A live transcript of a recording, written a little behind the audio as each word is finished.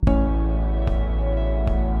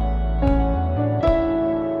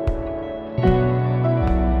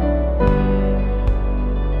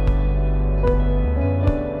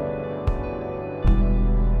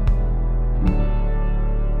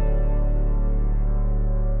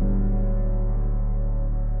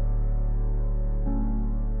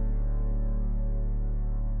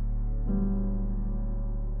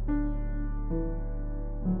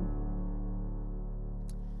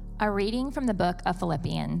A reading from the book of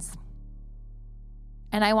Philippians.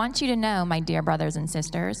 And I want you to know, my dear brothers and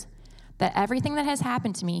sisters, that everything that has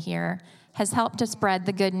happened to me here has helped to spread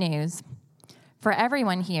the good news. For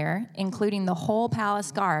everyone here, including the whole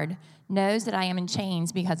palace guard, knows that I am in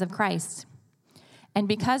chains because of Christ. And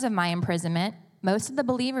because of my imprisonment, most of the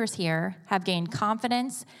believers here have gained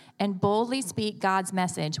confidence and boldly speak God's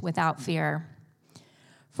message without fear.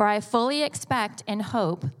 For I fully expect and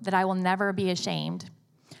hope that I will never be ashamed,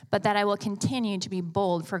 but that I will continue to be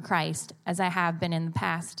bold for Christ as I have been in the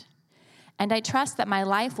past. And I trust that my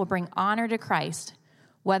life will bring honor to Christ,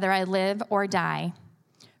 whether I live or die.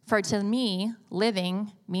 For to me,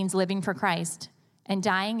 living means living for Christ, and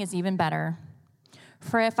dying is even better.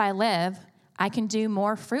 For if I live, I can do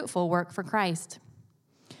more fruitful work for Christ.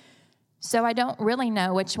 So I don't really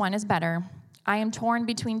know which one is better. I am torn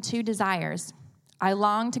between two desires. I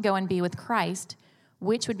long to go and be with Christ,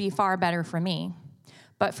 which would be far better for me.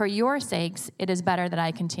 But for your sakes, it is better that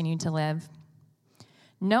I continue to live.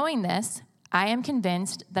 Knowing this, I am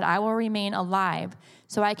convinced that I will remain alive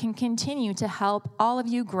so I can continue to help all of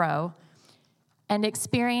you grow and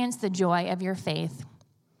experience the joy of your faith.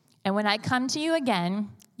 And when I come to you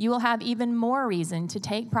again, you will have even more reason to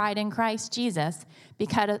take pride in Christ Jesus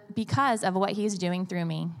because of what he's doing through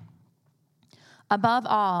me. Above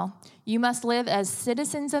all, you must live as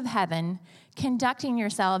citizens of heaven, conducting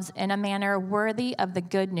yourselves in a manner worthy of the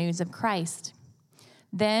good news of Christ.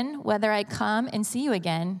 Then, whether I come and see you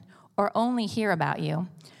again or only hear about you,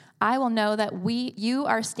 I will know that you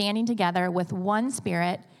are standing together with one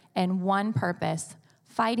spirit and one purpose,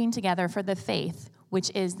 fighting together for the faith,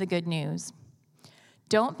 which is the good news.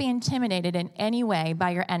 Don't be intimidated in any way by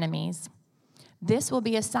your enemies. This will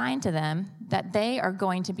be a sign to them that they are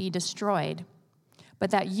going to be destroyed, but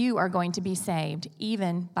that you are going to be saved,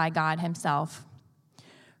 even by God himself.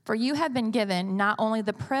 For you have been given not only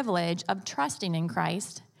the privilege of trusting in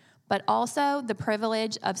Christ, but also the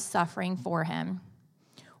privilege of suffering for him.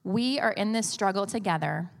 We are in this struggle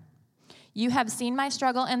together. You have seen my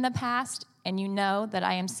struggle in the past, and you know that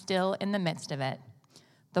I am still in the midst of it.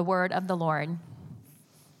 The word of the Lord.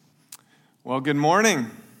 Well, good morning.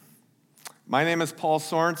 My name is Paul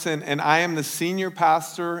Sorensen, and I am the senior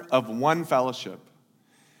pastor of One Fellowship.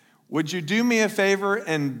 Would you do me a favor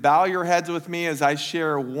and bow your heads with me as I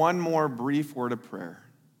share one more brief word of prayer?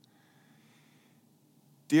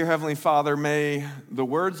 Dear Heavenly Father, may the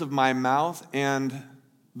words of my mouth and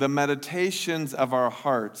the meditations of our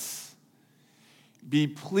hearts be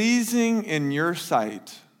pleasing in your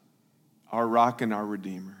sight, our rock and our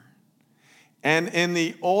redeemer. And in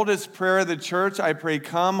the oldest prayer of the church, I pray,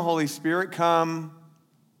 come, Holy Spirit, come.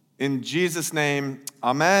 In Jesus' name,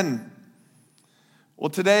 amen. Well,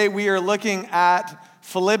 today we are looking at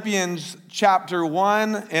Philippians chapter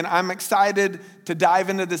 1, and I'm excited to dive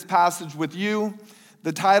into this passage with you.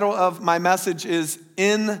 The title of my message is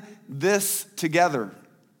In This Together.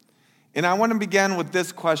 And I want to begin with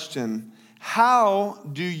this question. How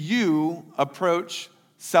do you approach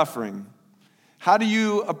suffering? How do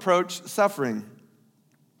you approach suffering?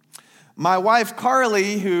 My wife,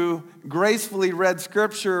 Carly, who gracefully read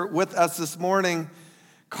scripture with us this morning,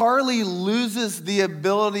 Carly loses the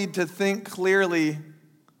ability to think clearly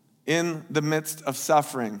in the midst of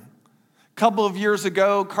suffering. A couple of years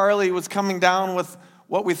ago, Carly was coming down with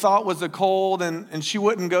what we thought was a cold, and she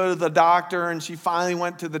wouldn't go to the doctor, and she finally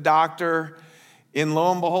went to the doctor. And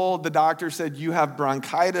lo and behold, the doctor said, you have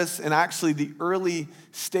bronchitis, and actually the early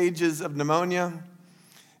stages of pneumonia.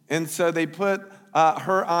 And so they put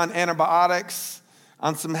her on antibiotics,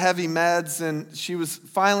 on some heavy meds, and she was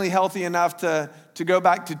finally healthy enough to go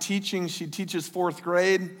back to teaching. She teaches 4th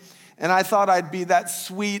grade. And I thought I'd be that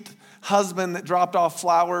sweet husband that dropped off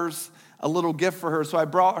flowers, a little gift for her. So I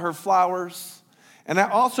brought her flowers. And I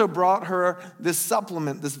also brought her this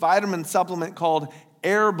supplement, this vitamin supplement called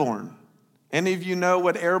Airborne. Any of you know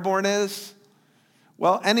what Airborne is?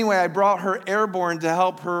 Well, anyway, I brought her Airborne to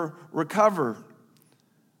help her recover.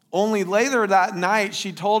 Only later that night,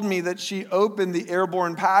 she told me that she opened the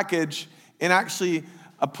Airborne package and actually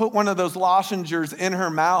put one of those lozenges in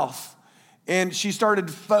her mouth. And she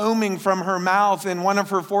started foaming from her mouth. And one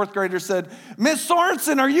of her 4th graders said, Miss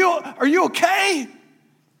Sorensen, are you okay?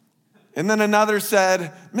 And then another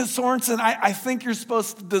said, Miss Sorensen, I think you're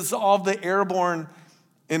supposed to dissolve the Airborne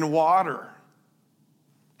in water.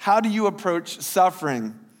 How do you approach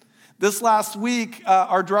suffering? This last week,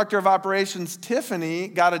 our director of operations, Tiffany,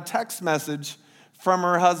 got a text message from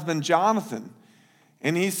her husband, Jonathan.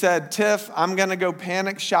 And he said, Tiff, I'm going to go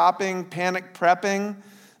panic shopping, panic prepping.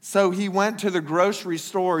 So he went to the grocery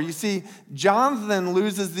store. You see, Jonathan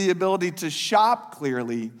loses the ability to shop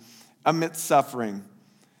clearly amidst suffering.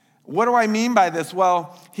 What do I mean by this?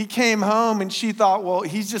 Well, he came home and she thought, well,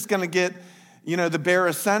 he's just going to get, the bare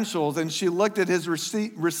essentials. And she looked at his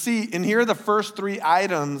receipt, and here are the first 3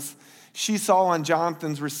 items she saw on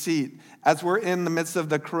Jonathan's receipt as we're in the midst of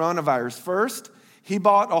the coronavirus. First, he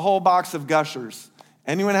bought a whole box of Gushers.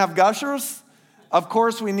 Anyone have Gushers? Of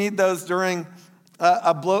course, we need those during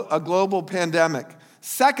a global pandemic.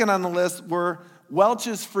 Second on the list were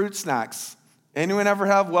Welch's fruit snacks. Anyone ever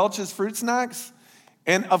have Welch's fruit snacks?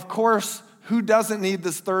 And of course, who doesn't need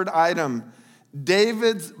this third item?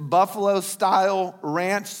 David's Buffalo-style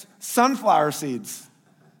ranch sunflower seeds.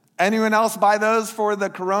 Anyone else buy those for the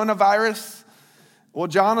coronavirus? Well,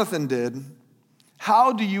 Jonathan did.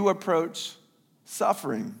 How do you approach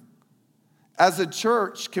suffering? As a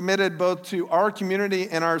church committed both to our community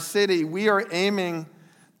and our city, we are aiming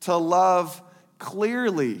to love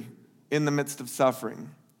clearly in the midst of suffering.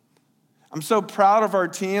 I'm so proud of our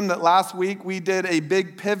team that last week we did a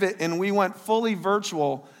big pivot and we went fully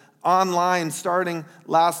virtual online starting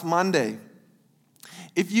last Monday.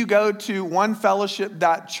 If you go to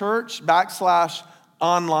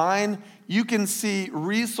onefellowship.church/online, you can see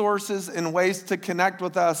resources and ways to connect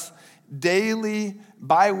with us daily,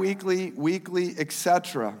 bi-weekly, weekly,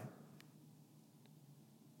 etc.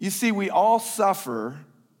 You see, we all suffer,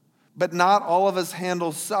 but not all of us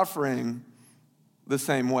handle suffering the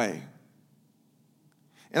same way.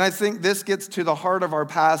 And I think this gets to the heart of our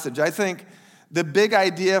passage. I think the big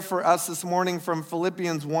idea for us this morning from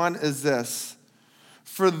Philippians 1 is this: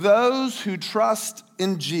 for those who trust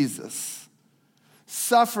in Jesus,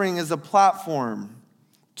 suffering is a platform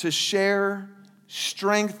to share,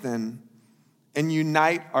 strengthen, and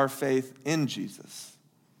unite our faith in Jesus.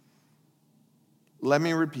 Let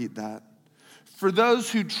me repeat that. For those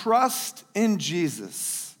who trust in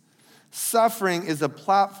Jesus, suffering is a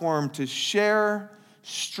platform to share,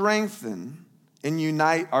 strengthen, and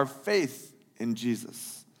unite our faith in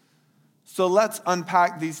Jesus. So let's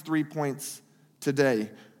unpack these 3 points today.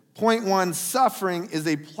 Point 1, suffering is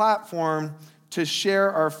a platform to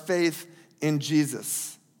share our faith in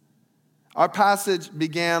Jesus. Our passage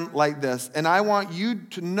began like this: and I want you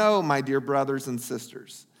to know, my dear brothers and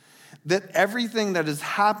sisters, that everything that has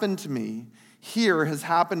happened to me here has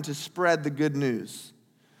happened to spread the good news.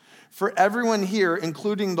 For everyone here,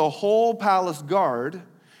 including the whole palace guard,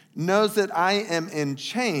 knows that I am in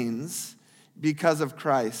chains because of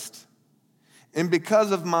Christ. And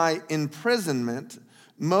because of my imprisonment,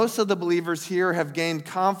 most of the believers here have gained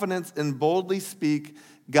confidence and boldly speak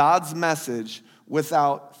God's message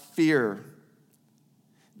without fear.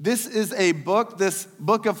 This is a book, this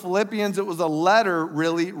book of Philippians, it was a letter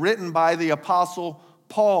really written by the Apostle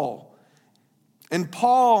Paul. And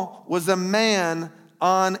Paul was a man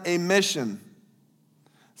on a mission.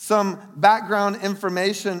 Some background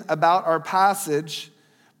information about our passage: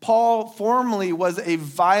 Paul formerly was a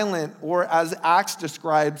violent, or as Acts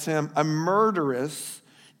describes him, a murderous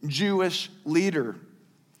Jewish leader.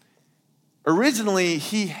 Originally,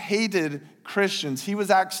 he hated Christians. He was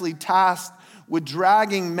actually tasked with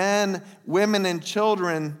dragging men, women, and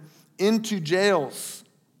children into jails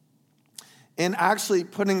and actually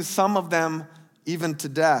putting some of them even to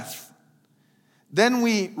death. Then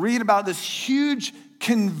we read about this huge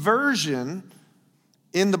conversion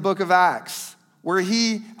in the book of Acts, where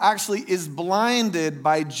he actually is blinded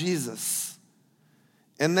by Jesus.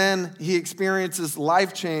 And then he experiences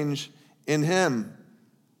life change in him.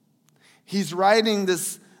 He's writing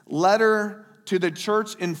this letter to the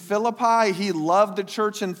church in Philippi. He loved the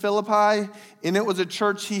church in Philippi, and it was a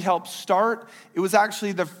church he helped start. It was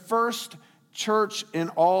actually the first church in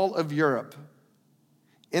all of Europe.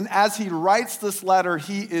 And as he writes this letter,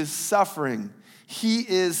 he is suffering. He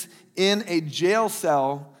is in a jail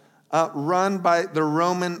cell run by the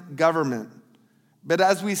Roman government. But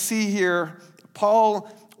as we see here, Paul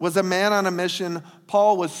was a man on a mission.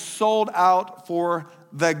 Paul was sold out for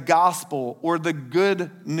the gospel, or the good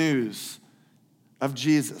news of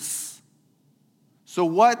Jesus. So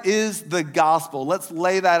what is the gospel? Let's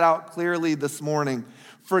lay that out clearly this morning.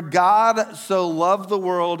 For God so loved the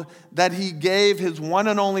world that he gave his one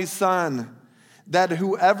and only Son, that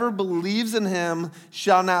whoever believes in him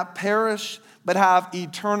shall not perish, but have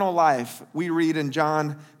eternal life. We read in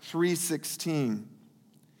John 3:16.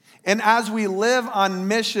 And as we live on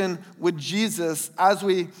mission with Jesus, as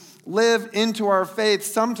we live into our faith,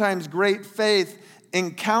 sometimes great faith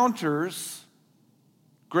encounters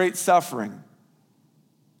great suffering.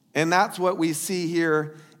 And that's what we see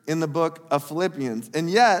here in the book of Philippians. And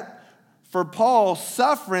yet, for Paul,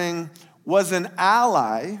 suffering was an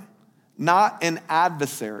ally, not an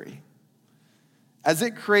adversary, as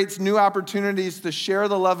it creates new opportunities to share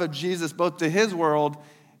the love of Jesus both to his world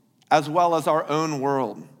as well as our own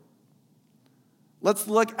world. Let's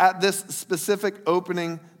look at this specific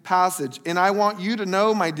opening passage. And I want you to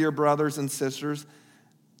know, my dear brothers and sisters,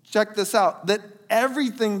 check this out, that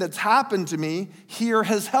everything that's happened to me here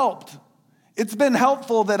has helped. It's been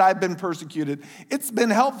helpful that I've been persecuted. It's been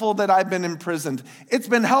helpful that I've been imprisoned. It's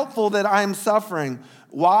been helpful that I'm suffering.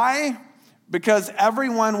 Why? Because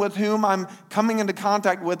everyone with whom I'm coming into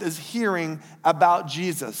contact with is hearing about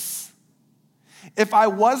Jesus. If I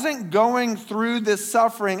wasn't going through this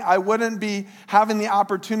suffering, I wouldn't be having the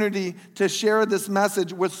opportunity to share this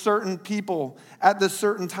message with certain people at this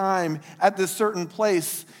certain time, at this certain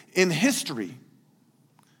place in history.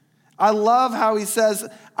 I love how he says,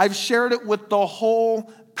 I've shared it with the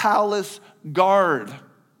whole palace guard.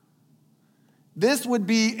 This would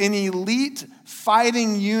be an elite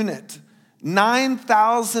fighting unit,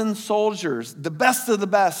 9,000 soldiers, the best of the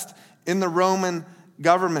best in the Roman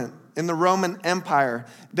government, in the Roman Empire.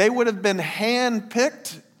 They would have been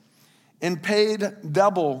handpicked and paid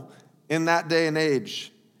double in that day and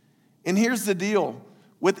age. And here's the deal.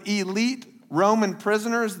 With elite Roman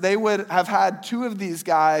prisoners, they would have had two of these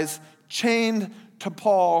guys chained to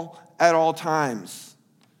Paul at all times.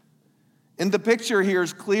 And the picture here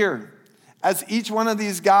is clear. As each one of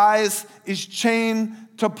these guys is chained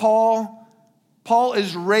to Paul, Paul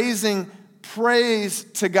is raising praise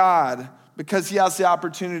to God because he has the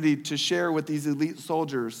opportunity to share with these elite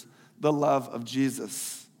soldiers the love of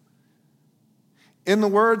Jesus. In the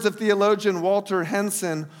words of theologian Walter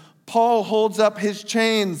Henson, Paul holds up his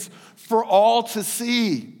chains for all to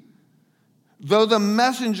see. Though the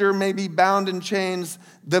messenger may be bound in chains,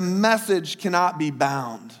 the message cannot be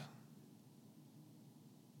bound.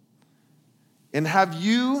 And have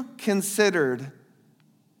you considered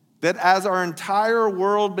that as our entire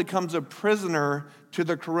world becomes a prisoner to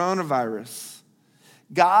the coronavirus,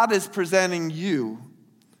 God is presenting you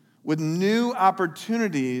with new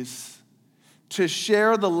opportunities to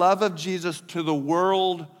share the love of Jesus to the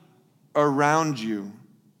world around you?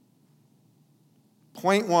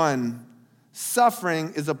 Point one,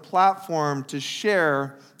 suffering is a platform to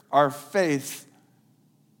share our faith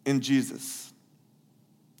in Jesus.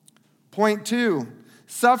 Point two,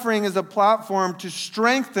 suffering is a platform to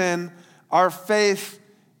strengthen our faith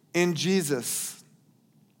in Jesus.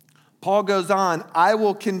 Paul goes on, I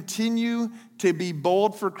will continue to be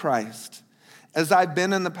bold for Christ as I've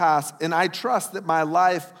been in the past, and I trust that my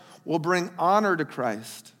life will bring honor to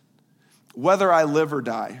Christ, whether I live or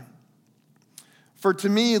die. For to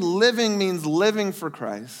me, living means living for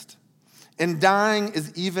Christ, and dying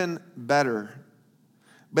is even better.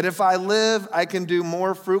 But if I live, I can do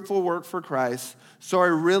more fruitful work for Christ, so I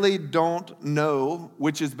really don't know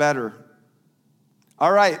which is better.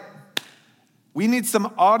 All right, we need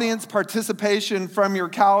some audience participation from your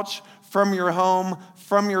couch, from your home,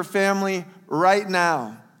 from your family right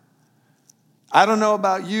now. I don't know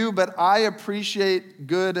about you, but I appreciate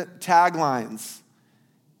good taglines.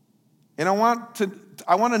 And I want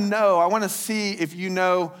to see if you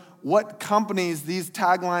know what companies these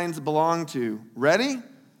taglines belong to. Ready?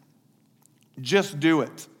 Just do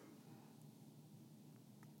it.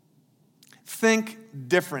 Think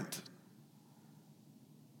different.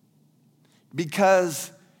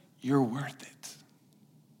 Because you're worth it.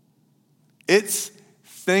 It's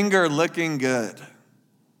finger looking good.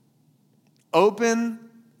 Open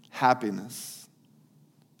happiness.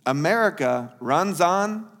 America runs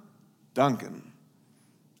on Dunkin'.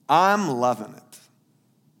 I'm loving it.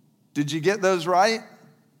 Did you get those right?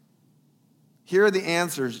 Here are the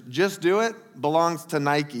answers. Just do it belongs to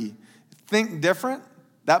Nike. Think different,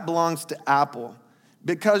 that belongs to Apple.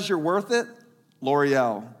 Because you're worth it,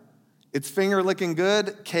 L'Oreal. It's finger licking good,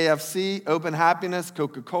 KFC. Open happiness,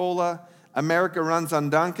 Coca-Cola. America runs on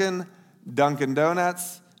Dunkin', Dunkin'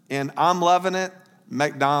 Donuts. And I'm loving it,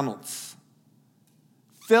 McDonald's.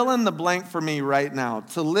 Fill in the blank for me right now.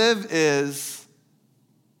 To live is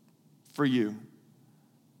for you.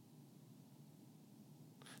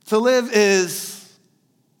 To live is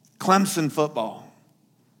Clemson football.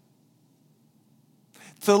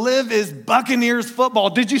 To live is Buccaneers football.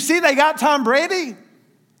 Did you see they got Tom Brady?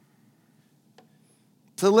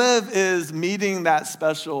 To live is meeting that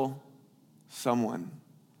special someone.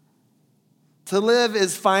 To live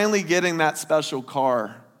is finally getting that special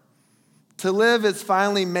car. To live is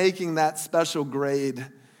finally making that special grade.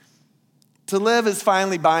 To live is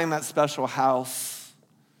finally buying that special house.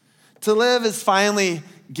 To live is finally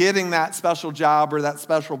getting that special job or that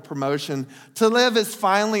special promotion. To live is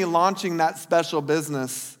finally launching that special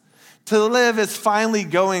business. To live is finally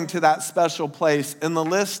going to that special place. And the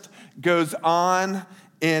list goes on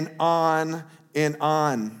and on and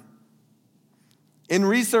on. In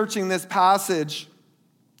researching this passage,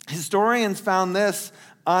 historians found this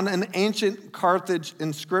on an ancient Carthage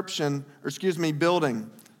building.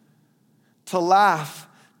 To laugh,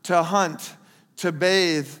 to hunt, to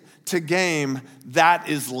bathe, to game, that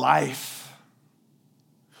is life.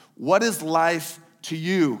 What is life to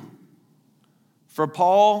you? For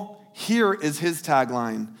Paul, here is his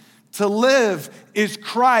tagline: to live is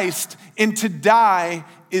Christ, and to die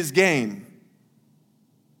is gain.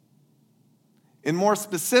 In more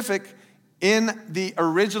specific, in the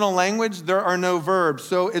original language, there are no verbs,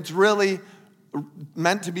 so it's really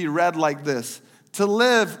meant to be read like this: to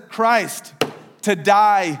live, Christ; to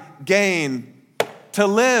die, gain. To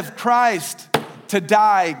live, Christ; to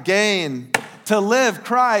die, gain. To live,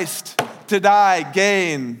 Christ; to die,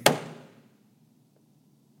 gain.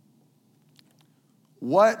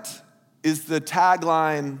 What is the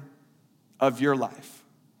tagline of your life?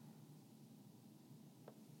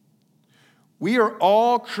 We are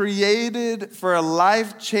all created for a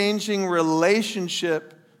life-changing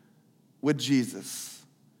relationship with Jesus.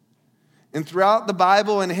 And throughout the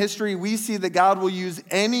Bible and history, we see that God will use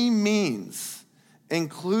any means,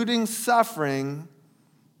 including suffering,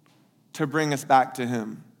 to bring us back to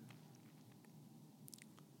him.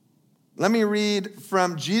 Let me read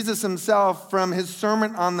from Jesus himself from his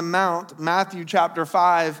Sermon on the Mount, Matthew chapter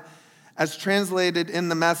 5, as translated in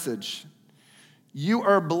the Message. You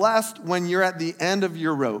are blessed when you're at the end of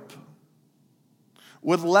your rope.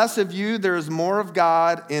 With less of you, there is more of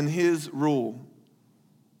God and his rule.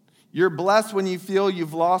 You're blessed when you feel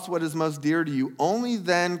you've lost what is most dear to you. Only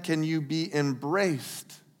then can you be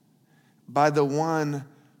embraced by the one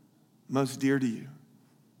most dear to you.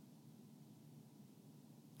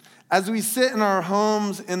 As we sit in our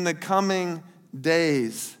homes in the coming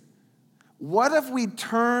days, what if we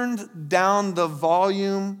turned down the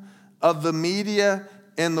volume of the media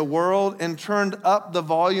and the world and turned up the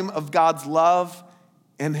volume of God's love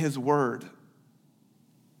and his word?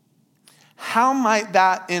 How might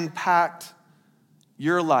that impact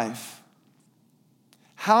your life?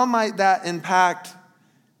 How might that impact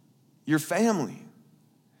your family?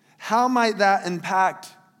 How might that impact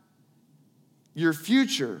your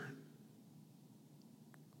future?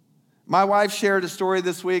 My wife shared a story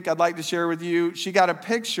this week I'd like to share with you. She got a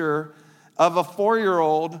picture of a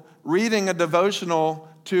 4-year-old reading a devotional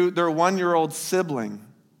to their 1-year-old sibling.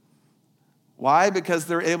 Why? Because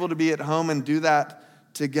they're able to be at home and do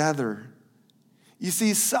that together. You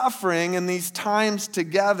see, suffering in these times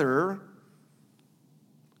together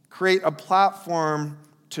create a platform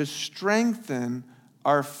to strengthen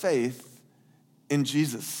our faith in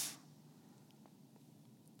Jesus.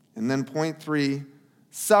 And then point 3,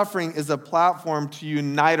 suffering is a platform to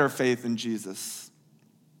unite our faith in Jesus.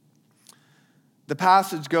 The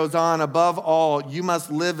passage goes on, above all, you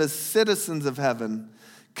must live as citizens of heaven,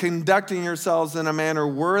 conducting yourselves in a manner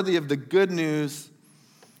worthy of the good news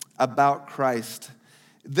about Christ.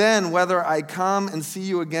 Then, whether I come and see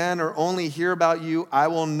you again or only hear about you, I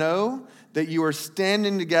will know that you are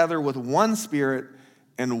standing together with one spirit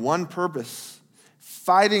and one purpose,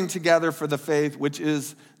 fighting together for the faith, which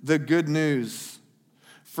is the good news.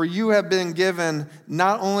 For you have been given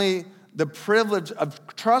not only the privilege of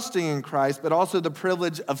trusting in Christ, but also the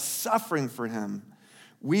privilege of suffering for him.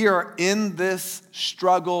 We are in this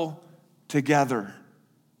struggle together.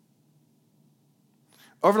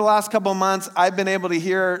 Over the last couple of months, I've been able to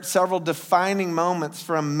hear several defining moments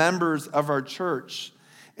from members of our church,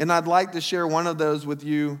 and I'd like to share one of those with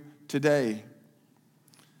you today.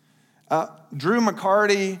 Drew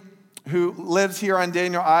McCarty, who lives here on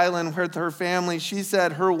Daniel Island with her family, she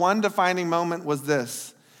said her one defining moment was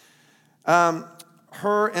this.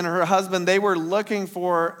 Her and her husband, they were looking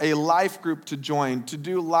for a life group to join, to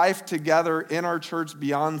do life together in our church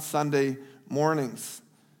beyond Sunday mornings.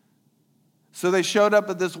 So they showed up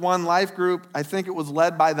at this one life group. I think it was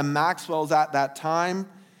led by the Maxwells at that time.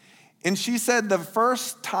 And she said the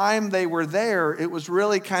first time they were there, it was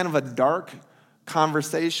really kind of a dark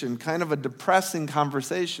conversation, kind of a depressing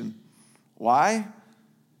conversation. Why?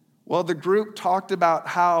 Well, the group talked about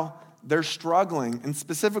how they're struggling. And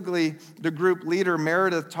specifically, the group leader,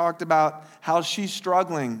 Meredith, talked about how she's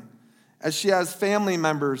struggling as she has family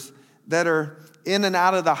members that are in and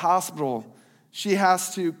out of the hospital. She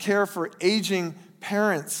has to care for aging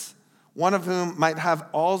parents, one of whom might have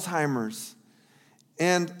Alzheimer's.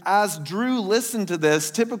 And as Drew listened to this,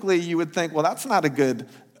 typically you would think, well, that's not a good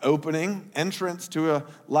entrance to a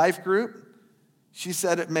life group. She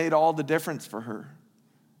said it made all the difference for her,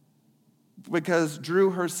 because Drew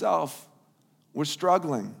herself was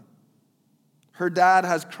struggling. Her dad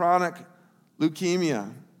has chronic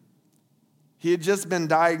leukemia. He had just been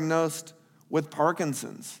diagnosed with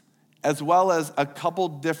Parkinson's, as well as a couple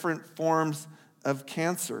different forms of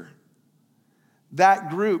cancer. That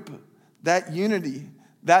group, that unity,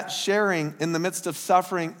 that sharing in the midst of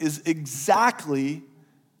suffering is exactly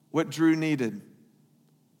what Drew needed.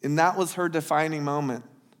 And that was her defining moment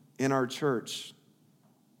in our church.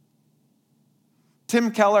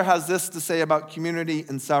 Tim Keller has this to say about community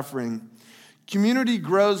and suffering. Community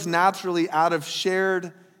grows naturally out of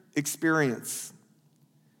shared experience.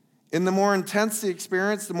 And the more intense the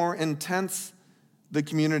experience, the more intense the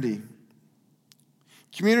community.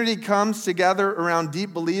 Community comes together around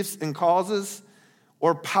deep beliefs and causes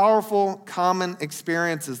or powerful common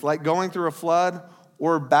experiences like going through a flood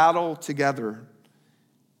or battle together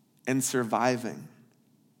and surviving.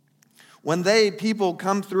 When people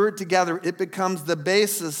come through it together, it becomes the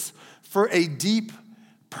basis for a deep,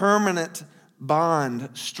 permanent bond,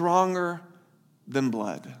 stronger than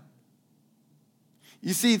blood.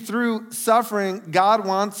 You see, through suffering, God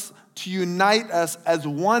wants to unite us as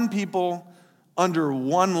one people under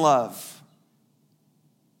one love.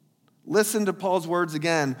 Listen to Paul's words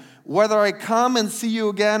again. Whether I come and see you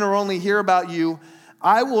again or only hear about you,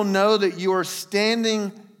 I will know that you are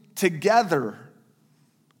standing together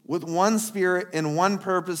with one spirit and one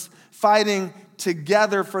purpose, fighting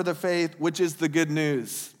together for the faith, which is the good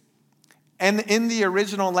news. And in the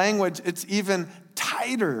original language, it's even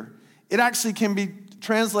tighter. It actually can be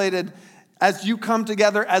translated as you come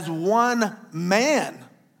together as one man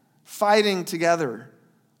fighting together.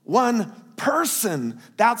 One person.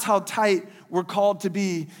 That's how tight we're called to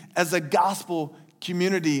be as a gospel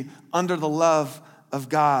community under the love of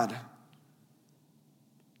God.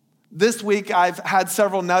 This week, I've had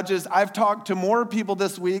several nudges. I've talked to more people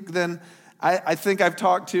this week than I think I've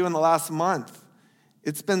talked to in the last month.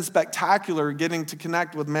 It's been spectacular getting to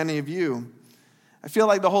connect with many of you. I feel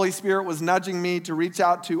like the Holy Spirit was nudging me to reach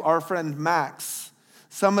out to our friend Max.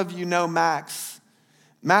 Some of you know Max.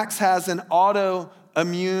 Max has an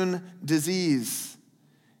autoimmune disease.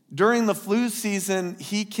 During the flu season,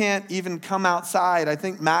 he can't even come outside. I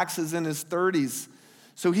think Max is in his 30s.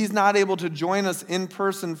 So he's not able to join us in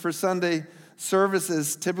person for Sunday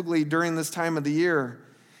services, typically during this time of the year.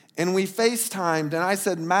 And we FaceTimed, and I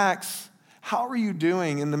said, Max, how are you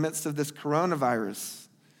doing in the midst of this coronavirus?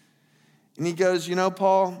 And he goes, you know,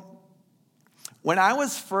 Paul, when I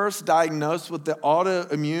was first diagnosed with the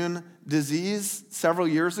autoimmune disease several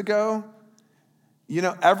years ago, you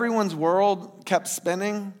know, everyone's world kept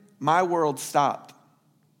spinning. My world stopped.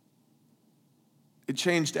 It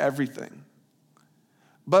changed everything.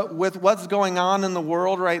 But with what's going on in the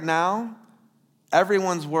world right now,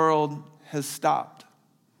 everyone's world has stopped.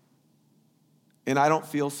 And I don't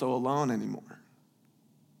feel so alone anymore.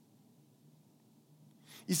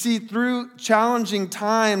 You see, through challenging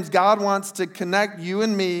times, God wants to connect you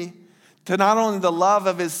and me to not only the love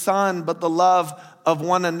of his Son, but the love of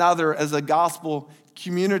one another as a gospel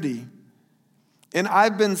community. And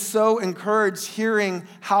I've been so encouraged hearing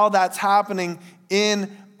how that's happening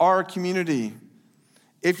in our community.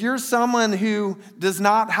 If you're someone who does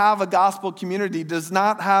not have a gospel community, does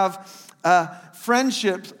not have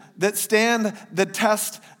friendships that stand the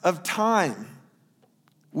test of time,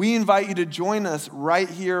 we invite you to join us right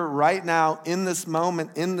here, right now, in this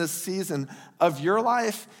moment, in this season of your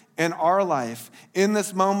life and our life, in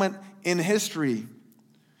this moment in history.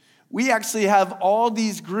 We actually have all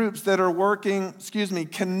these groups that are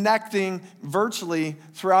connecting virtually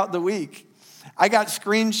throughout the week. I got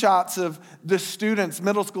screenshots of the students,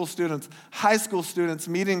 middle school students, high school students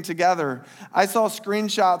meeting together. I saw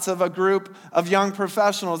screenshots of a group of young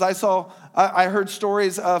professionals. I heard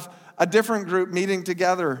stories of a different group meeting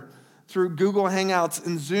together through Google Hangouts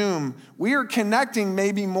and Zoom. We are connecting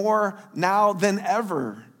maybe more now than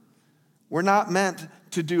ever. We're not meant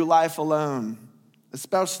to do life alone,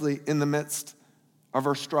 especially in the midst of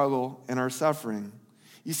our struggle and our suffering.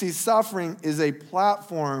 You see, suffering is a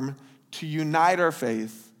platform to unite our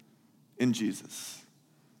faith in Jesus.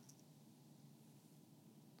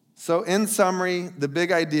 So in summary, the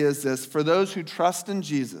big idea is this: for those who trust in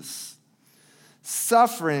Jesus,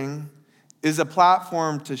 suffering is a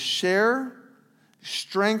platform to share,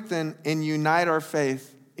 strengthen, and unite our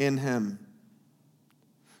faith in him.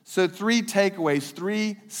 So 3 takeaways,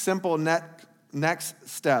 3 simple next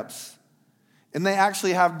steps. And they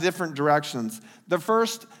actually have different directions. The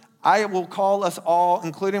first, I will call us all,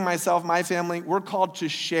 including myself, my family, we're called to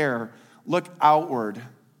share, look outward.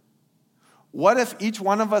 What if each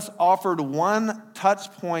one of us offered one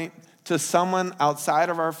touch point to someone outside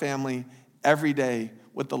of our family every day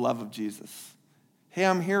with the love of Jesus? Hey,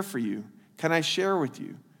 I'm here for you. Can I share with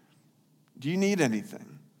you? Do you need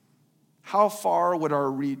anything? How far would our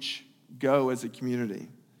reach go as a community?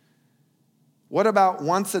 What about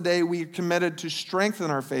once a day we committed to strengthen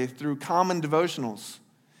our faith through common devotionals?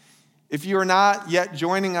 If you are not yet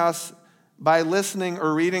joining us by listening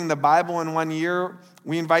or reading the Bible in 1 year,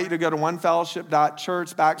 we invite you to go to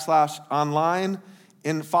onefellowship.church/online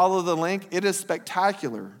and follow the link. It is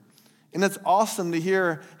spectacular. And it's awesome to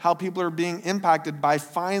hear how people are being impacted by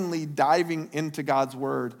finally diving into God's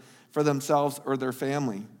word for themselves or their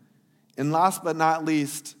family. And last but not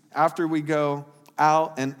least, after we go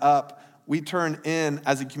out and up, we turn in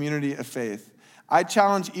as a community of faith. I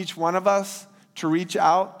challenge each one of us to reach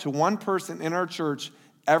out to one person in our church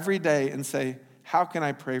every day and say, how can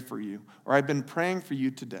I pray for you? Or I've been praying for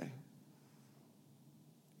you today.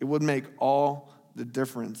 It would make all the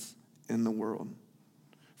difference in the world.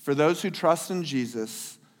 For those who trust in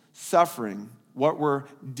Jesus, suffering, what we're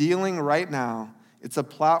dealing right now, it's a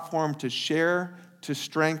platform to share, to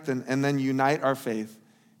strengthen, and then unite our faith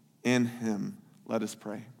in him. Let us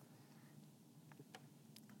pray.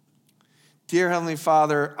 Dear Heavenly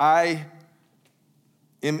Father, I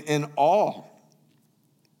am in awe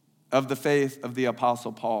of the faith of the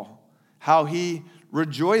Apostle Paul, how he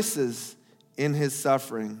rejoices in his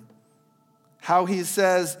suffering, how he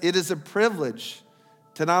says it is a privilege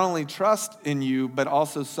to not only trust in you, but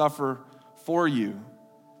also suffer for you.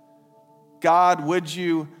 God, would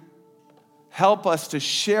you help us to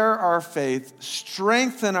share our faith,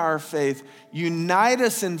 strengthen our faith, unite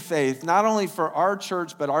us in faith, not only for our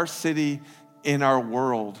church, but our city, in our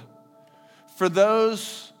world. For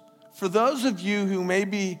those of you who may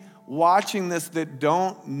be watching this that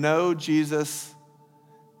don't know Jesus,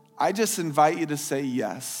 I just invite you to say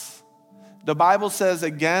yes. The Bible says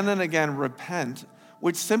again and again, repent,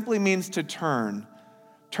 which simply means to turn.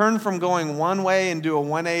 Turn from going one way and do a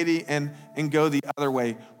 180 and go the other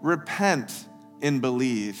way. Repent and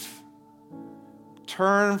believe.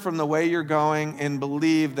 Turn from the way you're going and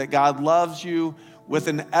believe that God loves you with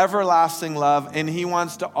an everlasting love, and he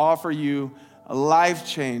wants to offer you a life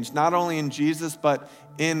change, not only in Jesus, but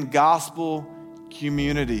in gospel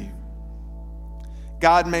community.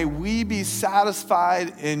 God, may we be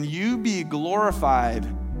satisfied and you be glorified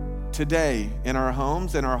today in our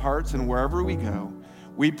homes, in our hearts, and wherever we go.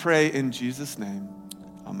 We pray in Jesus' name.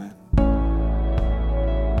 Amen.